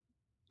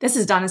This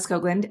is Donna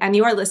Skoglund, and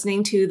you are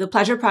listening to the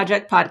Pleasure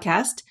Project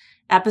podcast,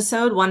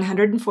 episode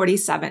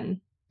 147.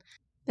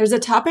 There's a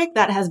topic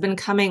that has been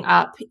coming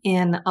up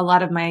in a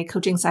lot of my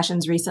coaching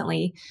sessions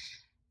recently,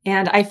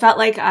 and I felt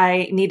like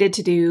I needed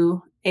to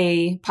do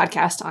a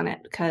podcast on it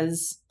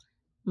because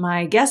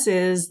my guess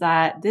is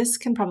that this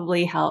can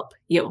probably help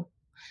you,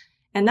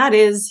 and that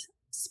is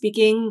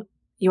speaking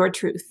your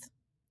truth.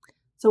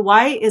 So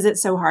why is it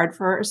so hard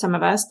for some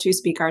of us to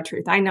speak our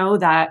truth? I know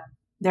that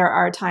there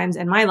are times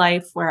in my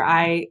life where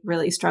I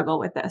really struggle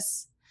with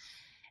this.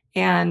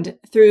 And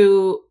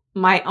through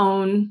my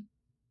own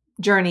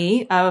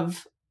journey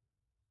of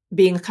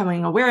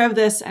becoming aware of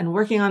this and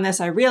working on this,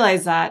 I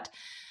realized that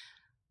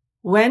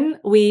when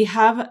we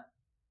have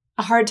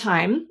a hard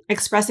time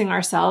expressing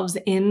ourselves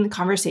in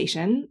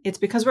conversation, it's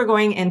because we're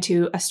going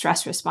into a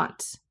stress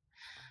response.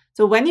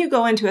 So when you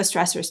go into a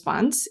stress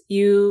response,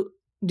 you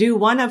do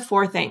one of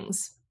four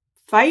things: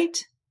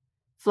 fight,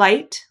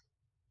 flight,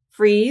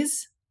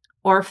 freeze,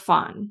 or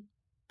fawn.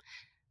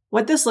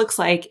 What this looks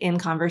like in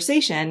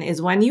conversation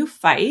is when you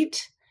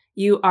fight,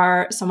 you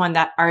are someone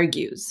that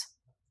argues.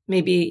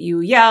 Maybe you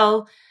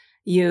yell,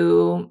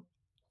 you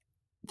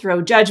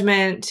throw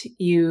judgment,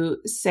 you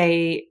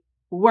say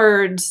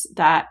words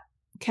that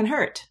can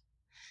hurt.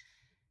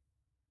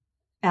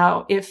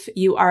 Now, if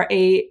you are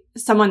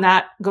someone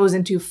that goes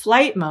into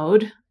flight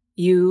mode,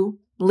 you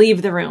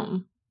leave the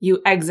room,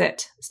 you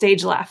exit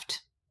stage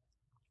left.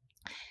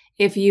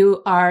 If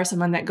you are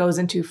someone that goes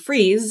into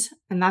freeze,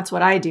 and that's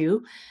what I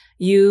do,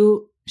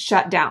 you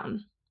shut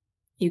down.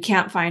 You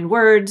can't find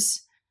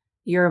words,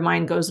 your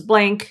mind goes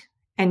blank,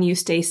 and you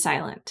stay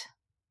silent.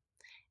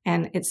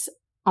 And it's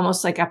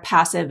almost like a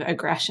passive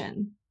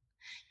aggression.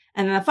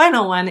 And then the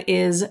final one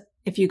is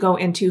if you go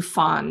into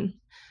fawn.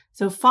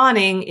 So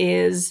fawning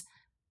is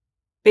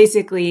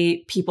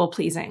basically people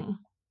pleasing,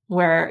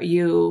 where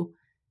you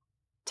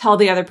tell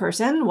the other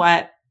person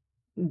what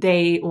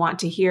they want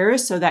to hear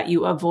so that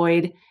you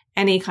avoid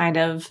any kind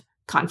of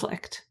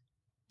conflict.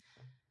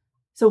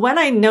 So when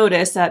I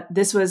noticed that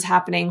this was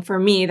happening for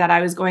me, that I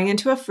was going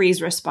into a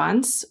freeze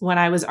response when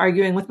I was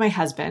arguing with my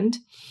husband,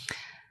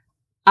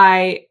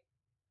 I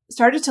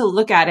started to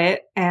look at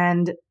it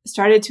and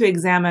started to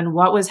examine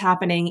what was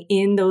happening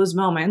in those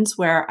moments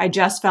where I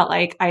just felt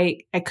like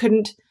I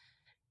couldn't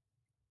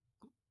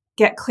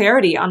get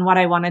clarity on what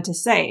I wanted to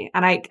say.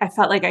 And I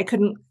felt like I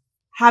couldn't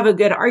have a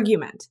good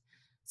argument.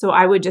 So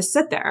I would just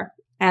sit there,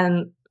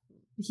 and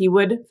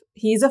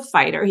he's a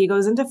fighter. He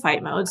goes into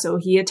fight mode. So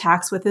he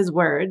attacks with his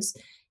words.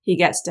 He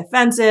gets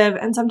defensive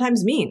and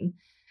sometimes mean.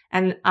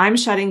 And I'm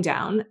shutting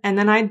down. And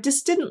then I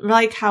just didn't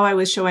like how I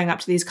was showing up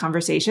to these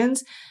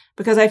conversations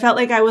because I felt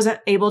like I wasn't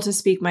able to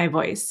speak my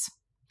voice.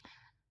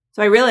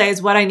 So I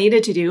realized what I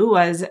needed to do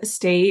was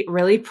stay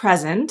really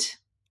present,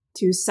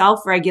 to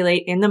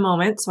self-regulate in the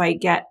moment so I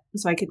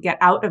could get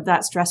out of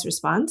that stress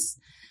response.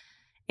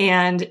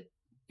 And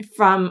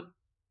from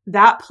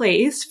a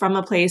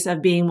place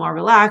of being more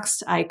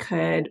relaxed, I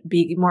could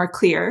be more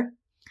clear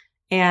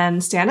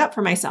and stand up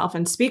for myself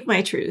and speak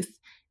my truth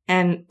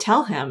and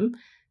tell him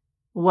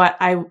what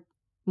I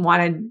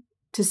wanted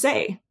to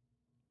say.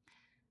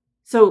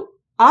 So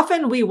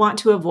often we want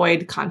to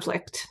avoid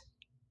conflict.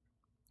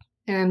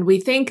 And we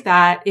think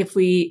that if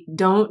we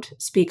don't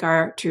speak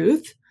our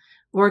truth,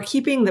 we're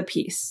keeping the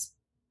peace.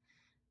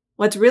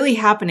 What's really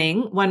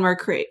happening when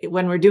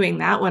we're doing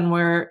that, when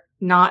we're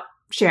not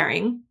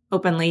sharing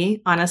openly,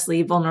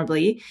 honestly,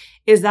 vulnerably,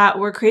 is that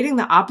we're creating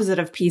the opposite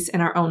of peace in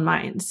our own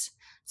minds.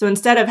 So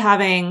instead of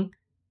having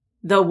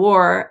the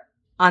war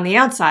on the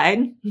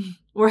outside,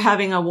 we're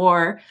having a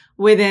war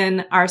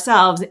within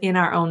ourselves in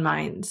our own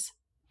minds.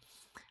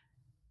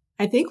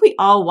 I think we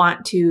all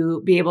want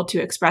to be able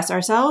to express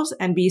ourselves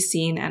and be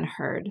seen and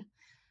heard.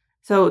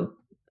 So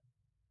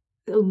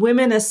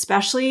women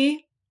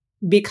especially,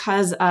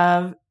 because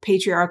of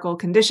patriarchal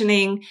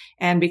conditioning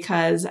and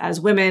because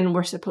as women,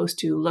 we're supposed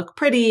to look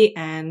pretty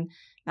and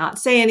not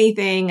say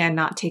anything and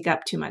not take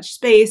up too much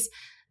space.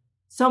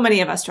 So many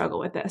of us struggle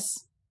with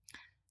this.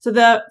 So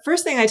the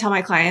first thing I tell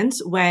my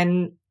clients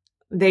when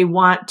they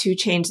want to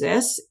change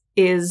this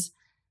is,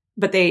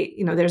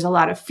 there's a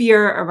lot of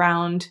fear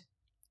around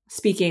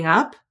speaking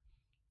up,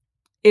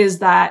 is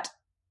that,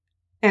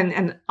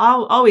 and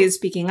always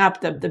speaking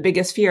up, the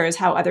biggest fear is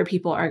how other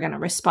people are going to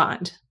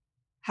respond,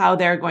 how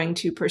they're going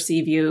to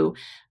perceive you,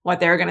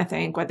 what they're going to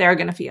think, what they're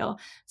going to feel.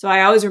 So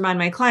I always remind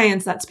my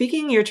clients that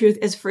speaking your truth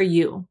is for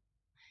you,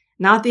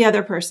 not the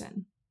other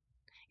person.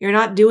 You're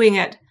not doing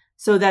it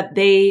so that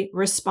they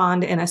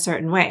respond in a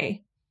certain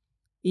way.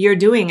 You're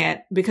doing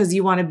it because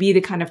you want to be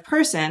the kind of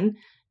person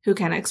who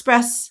can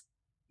express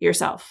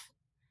yourself,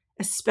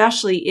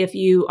 especially if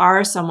you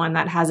are someone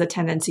that has a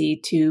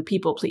tendency to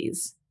people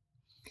please.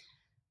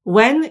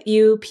 When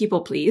you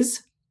people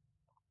please,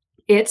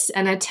 it's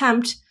an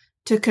attempt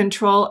to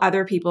control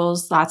other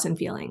people's thoughts and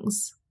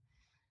feelings.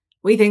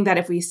 We think that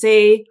if we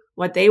say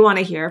what they want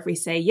to hear, if we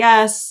say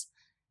yes,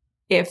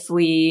 if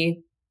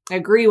we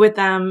agree with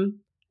them,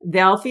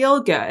 they'll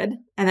feel good.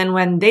 And then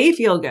when they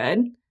feel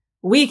good,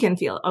 we can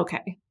feel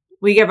okay.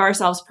 We give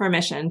ourselves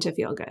permission to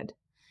feel good.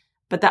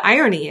 But the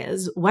irony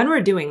is when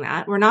we're doing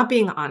that, we're not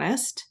being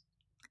honest.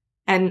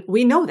 And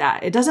we know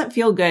that it doesn't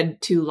feel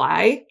good to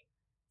lie,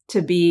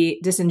 to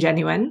be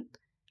disingenuous.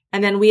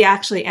 And then we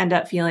actually end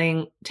up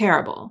feeling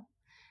terrible.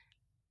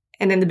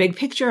 And in the big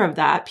picture of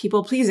that,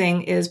 people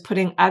pleasing is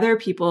putting other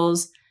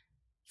people's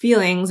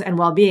feelings and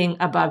well-being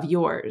above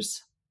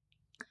yours.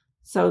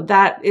 So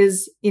that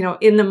is,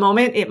 in the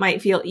moment, it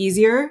might feel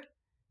easier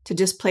to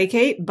just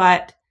placate,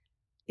 but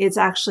it's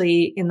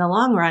actually in the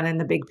long run, in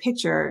the big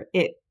picture,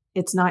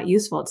 it's not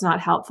useful. It's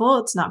not helpful.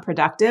 It's not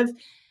productive.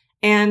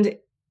 And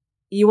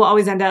you will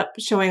always end up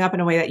showing up in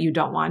a way that you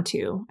don't want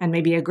to, and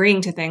maybe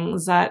agreeing to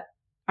things that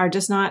are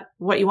just not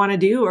what you want to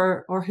do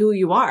or who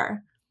you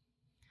are.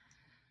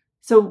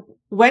 So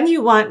when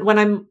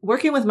I'm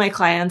working with my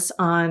clients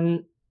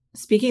on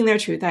speaking their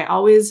truth, I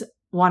always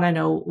want to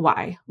know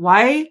why.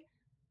 Why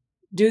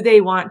do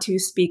they want to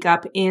speak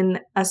up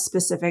in a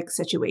specific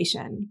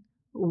situation?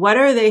 What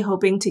are they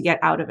hoping to get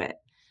out of it?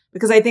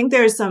 Because I think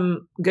there's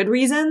some good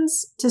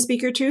reasons to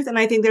speak your truth, and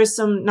I think there's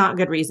some not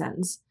good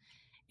reasons.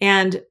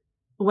 And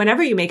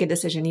whenever you make a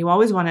decision, you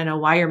always want to know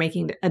why you're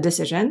making a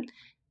decision.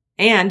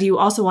 And you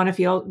also want to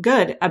feel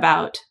good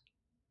about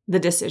the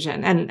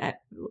decision and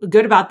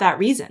good about that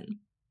reason.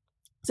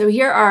 So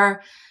here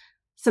are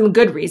some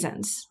good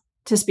reasons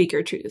to speak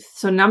your truth.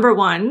 So number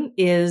one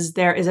is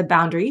there is a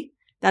boundary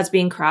that's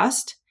being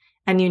crossed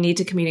and you need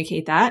to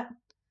communicate that.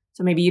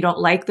 So maybe you don't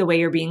like the way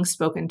you're being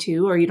spoken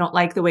to, or you don't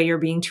like the way you're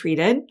being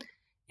treated,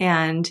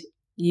 and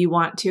you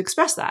want to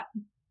express that.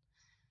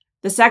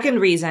 The second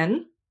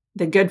reason,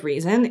 the good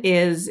reason,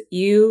 is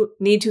you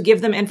need to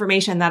give them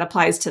information that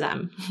applies to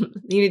them.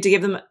 You need to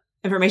give them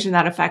information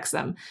that affects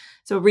them.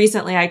 So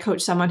recently I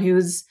coached someone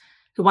who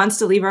wants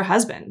to leave her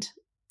husband,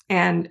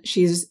 and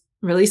she's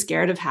really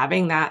scared of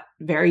having that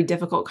very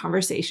difficult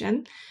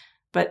conversation.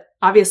 But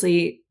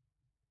obviously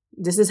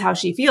this is how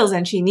she feels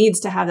and she needs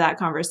to have that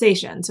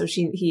conversation. So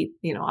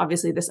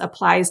obviously this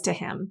applies to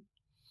him.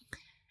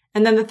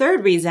 And then the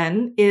third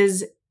reason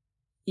is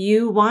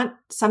you want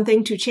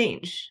something to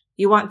change.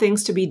 You want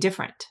things to be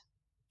different.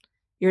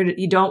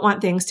 You don't want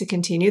things to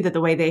continue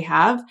the way they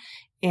have,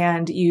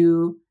 and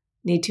you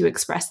need to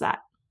express that.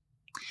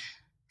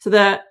 So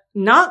the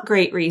not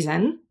great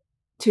reason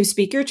to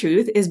speak your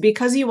truth is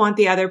because you want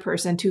the other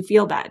person to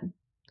feel bad.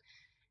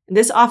 And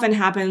this often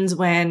happens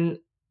when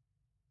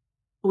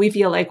we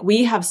feel like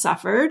we have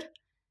suffered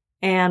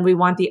and we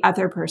want the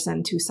other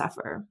person to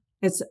suffer.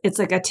 It's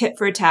like a tit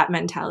for tat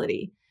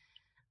mentality.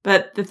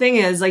 But the thing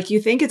is, like,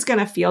 you think it's going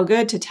to feel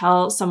good to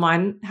tell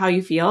someone how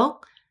you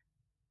feel.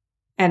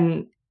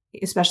 And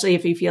especially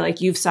if you feel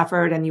like you've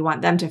suffered and you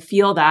want them to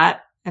feel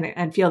that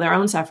and feel their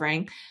own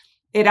suffering,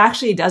 it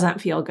actually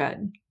doesn't feel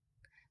good.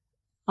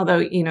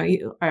 Although,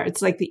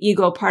 it's like the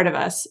ego part of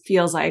us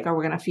feels like,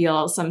 we're going to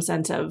feel some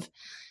sense of,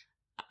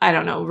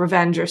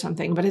 revenge or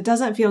something, but it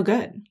doesn't feel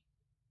good.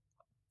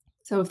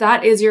 So if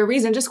that is your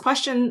reason, just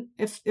question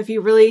if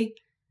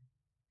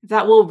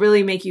that will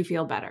really make you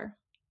feel better.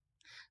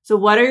 So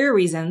what are your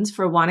reasons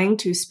for wanting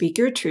to speak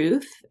your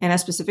truth in a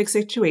specific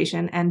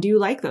situation, and do you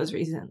like those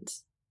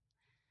reasons?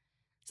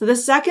 So the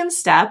second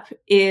step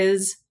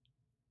is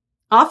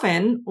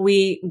often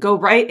we go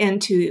right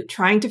into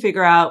trying to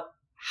figure out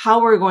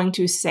how we're going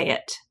to say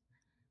it,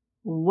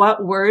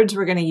 what words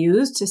we're going to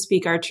use to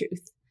speak our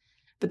truth.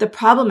 But the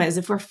problem is,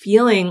 if we're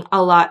feeling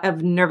a lot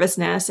of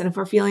nervousness and if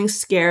we're feeling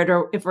scared,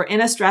 or if we're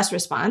in a stress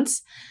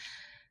response,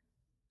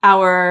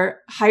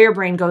 our higher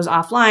brain goes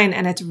offline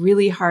and it's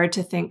really hard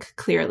to think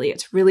clearly.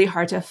 It's really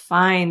hard to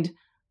find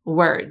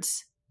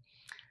words.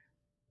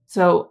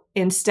 So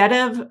instead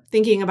of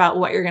thinking about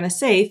what you're going to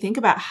say, think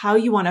about how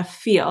you want to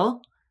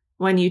feel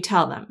when you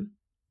tell them.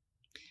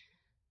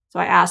 So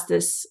I asked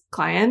this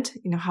client,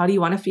 how do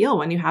you want to feel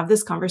when you have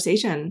this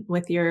conversation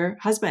with your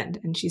husband?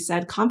 And she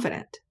said,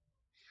 confident.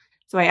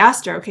 So I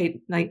asked her, okay,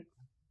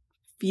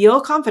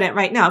 feel confident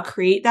right now.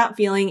 Create that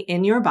feeling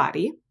in your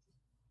body.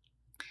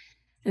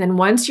 And then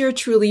once you're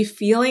truly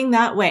feeling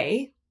that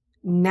way,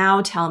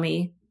 now tell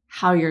me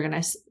how you're going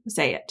to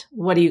say it.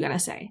 What are you going to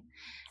say?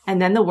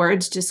 And then the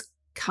words just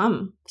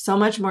come so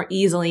much more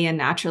easily and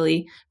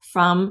naturally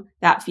from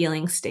that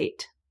feeling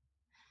state.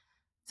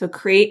 So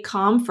create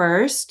calm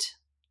first,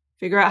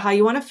 figure out how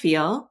you want to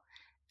feel,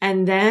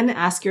 and then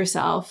ask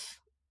yourself,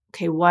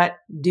 okay, what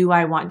do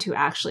I want to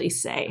actually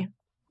say?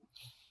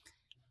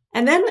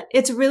 And then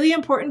it's really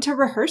important to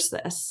rehearse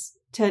this,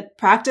 to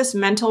practice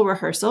mental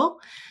rehearsal.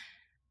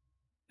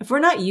 If we're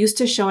not used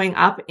to showing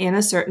up in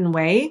a certain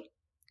way,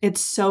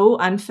 it's so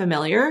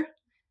unfamiliar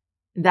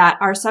that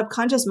our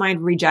subconscious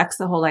mind rejects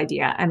the whole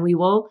idea, and we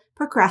will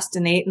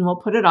procrastinate and we'll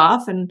put it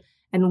off, and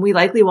we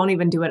likely won't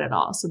even do it at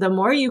all. So the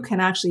more you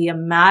can actually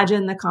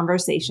imagine the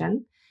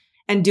conversation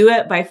and do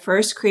it by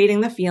first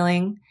creating the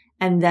feeling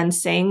and then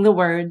saying the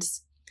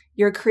words,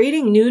 you're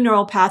creating new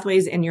neural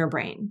pathways in your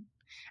brain.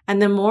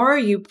 And the more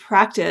you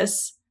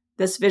practice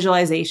this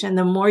visualization,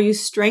 the more you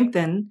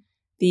strengthen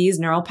these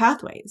neural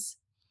pathways.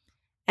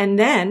 And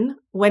then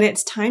when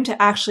it's time to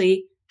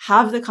actually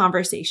have the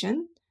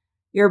conversation,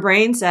 your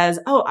brain says,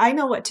 oh, I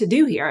know what to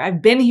do here.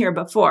 I've been here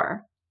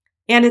before.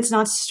 And it's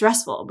not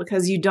stressful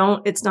because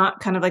it's not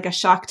kind of like a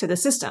shock to the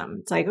system.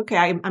 It's like, okay,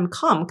 I'm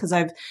calm because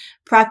I've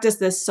practiced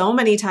this so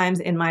many times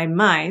in my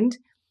mind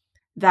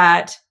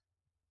that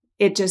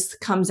it just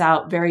comes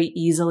out very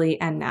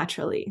easily and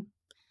naturally.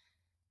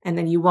 And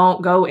then you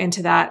won't go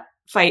into that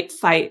fight,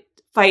 flight,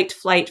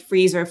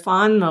 freeze, or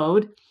fawn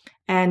mode.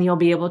 And you'll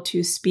be able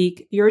to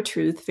speak your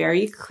truth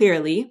very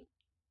clearly,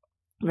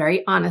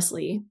 very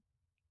honestly.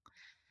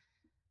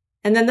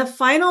 And then the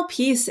final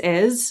piece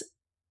is,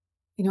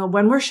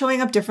 when we're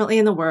showing up differently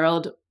in the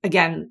world,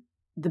 again,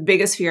 the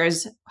biggest fear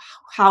is,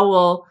 how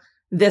will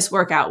this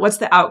work out? What's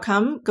the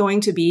outcome going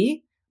to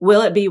be?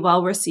 Will it be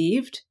well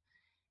received?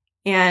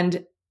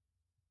 And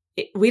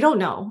we don't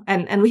know.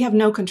 And we have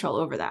no control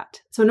over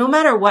that. So no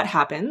matter what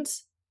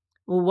happens,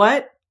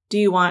 what do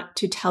you want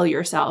to tell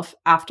yourself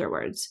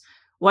afterwards?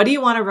 What do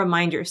you want to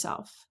remind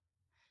yourself?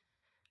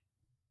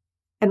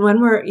 And when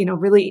we're,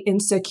 really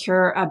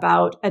insecure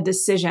about a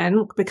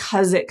decision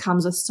because it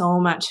comes with so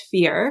much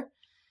fear,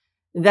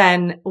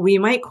 then we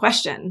might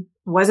question,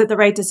 was it the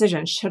right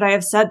decision? Should I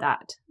have said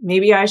that?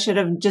 Maybe I should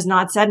have just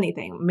not said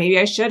anything. Maybe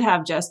I should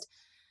have just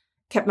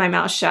kept my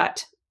mouth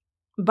shut.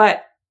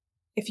 But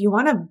if you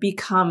want to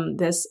become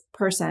this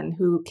person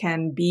who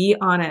can be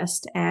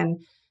honest and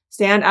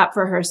stand up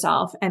for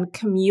herself and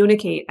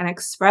communicate and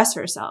express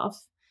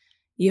herself,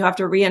 you have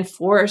to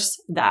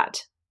reinforce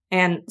that.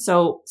 And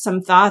so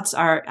some thoughts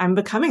are, I'm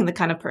becoming the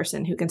kind of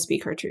person who can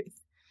speak her truth.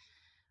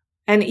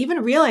 And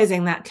even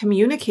realizing that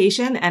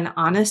communication and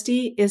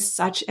honesty is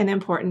such an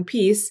important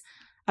piece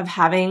of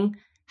having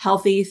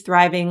healthy,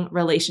 thriving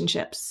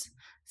relationships.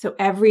 So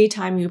every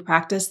time you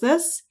practice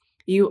this,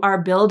 you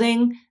are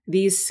building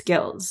these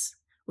skills,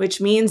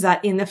 which means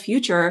that in the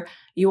future,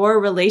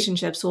 your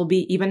relationships will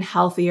be even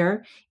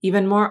healthier,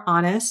 even more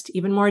honest,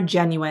 even more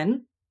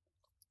genuine,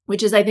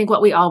 which is, I think,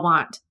 what we all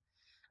want.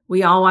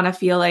 We all want to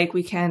feel like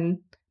we can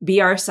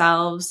be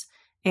ourselves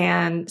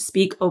and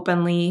speak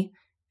openly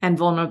and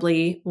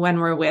vulnerably when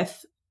we're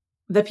with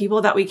the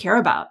people that we care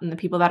about and the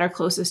people that are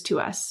closest to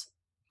us.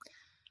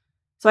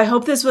 So I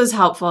hope this was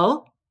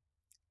helpful.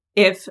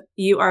 If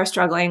you are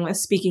struggling with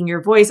speaking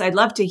your voice, I'd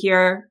love to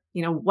hear,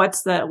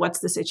 what's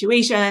the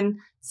situation?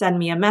 Send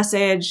me a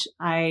message.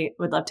 I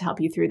would love to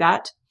help you through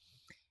that.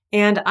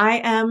 And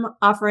I am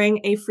offering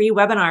a free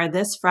webinar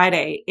this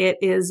Friday. It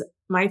is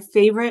my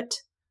favorite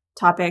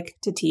topic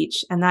to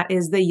teach, and that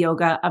is the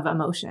yoga of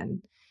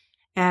emotion.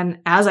 And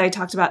as I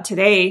talked about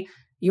today,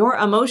 your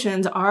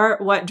emotions are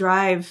what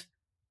drive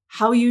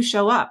how you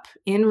show up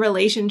in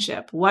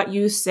relationship, what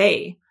you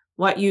say,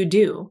 what you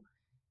do,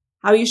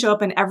 how you show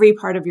up in every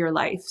part of your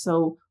life.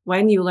 So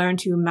when you learn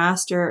to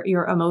master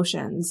your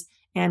emotions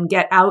and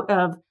get out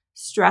of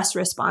stress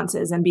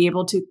responses and be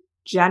able to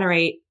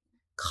generate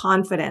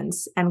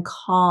confidence and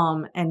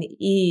calm and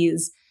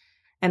ease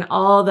and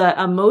all the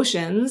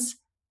emotions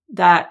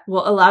that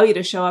will allow you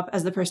to show up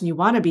as the person you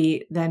want to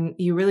be, then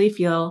you really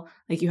feel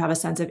like you have a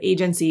sense of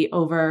agency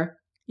over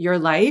your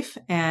life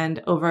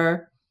and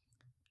over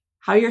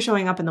how you're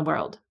showing up in the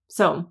world.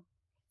 So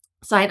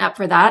sign up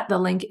for that. The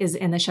link is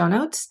in the show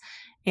notes,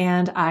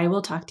 and I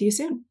will talk to you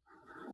soon.